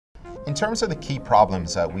In terms of the key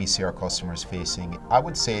problems that we see our customers facing, I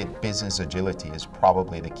would say business agility is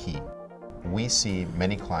probably the key. We see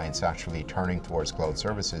many clients actually turning towards cloud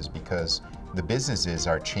services because the businesses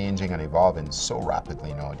are changing and evolving so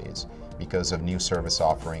rapidly nowadays because of new service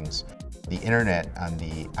offerings. The internet and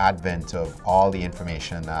the advent of all the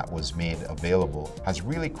information that was made available has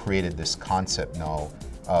really created this concept now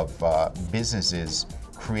of businesses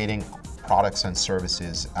creating products and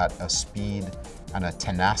services at a speed and a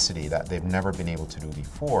tenacity that they've never been able to do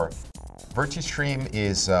before. Virtustream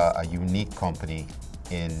is a unique company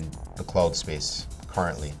in the cloud space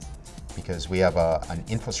currently because we have an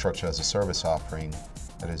infrastructure as a service offering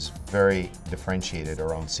that is very differentiated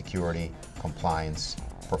around security, compliance,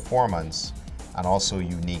 performance, and also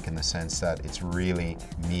unique in the sense that it's really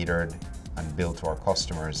metered and built to our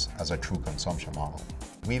customers as a true consumption model.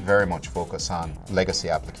 We very much focus on legacy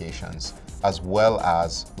applications as well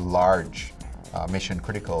as large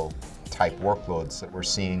mission-critical type workloads that we're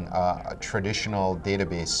seeing a traditional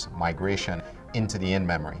database migration into the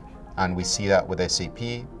in-memory. And we see that with SAP,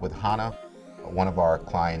 with HANA. One of our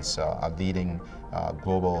clients, a leading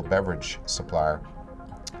global beverage supplier,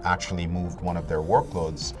 actually moved one of their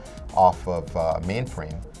workloads off of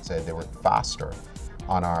mainframe, said they were faster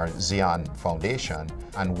on our Xeon foundation.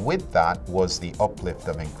 And with that was the uplift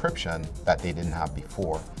of encryption that they didn't have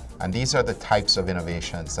before. And these are the types of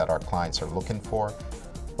innovations that our clients are looking for.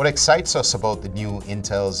 What excites us about the new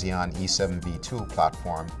Intel Xeon E7 v2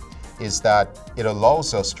 platform is that it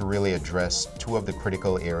allows us to really address two of the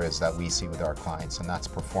critical areas that we see with our clients, and that's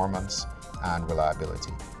performance and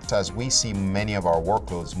reliability. So as we see many of our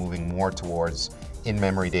workloads moving more towards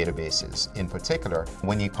in-memory databases, in particular,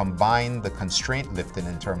 when you combine the constraint lifting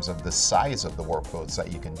in terms of the size of the workloads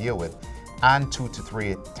that you can deal with and 2 to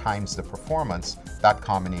 3 times the performance, that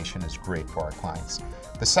combination is great for our clients.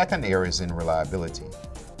 The second area is in reliability.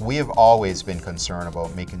 We have always been concerned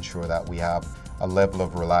about making sure that we have a level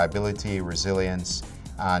of reliability, resilience,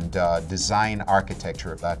 and design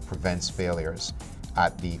architecture that prevents failures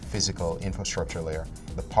at the physical infrastructure layer.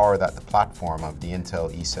 The power that the platform of the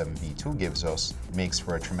Intel E7 v2 gives us makes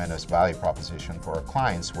for a tremendous value proposition for our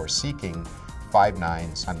clients who are seeking 5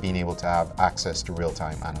 nines and being able to have access to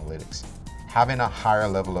real-time analytics. Having a higher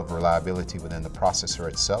level of reliability within the processor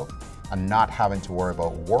itself and not having to worry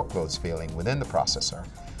about workloads failing within the processor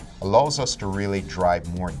allows us to really drive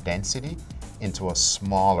more density into a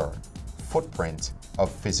smaller footprint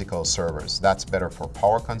of physical servers. That's better for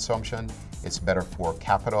power consumption, it's better for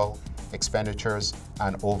capital expenditures,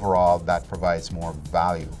 and overall that provides more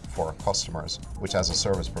value for our customers, which as a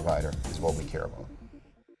service provider is what we care about.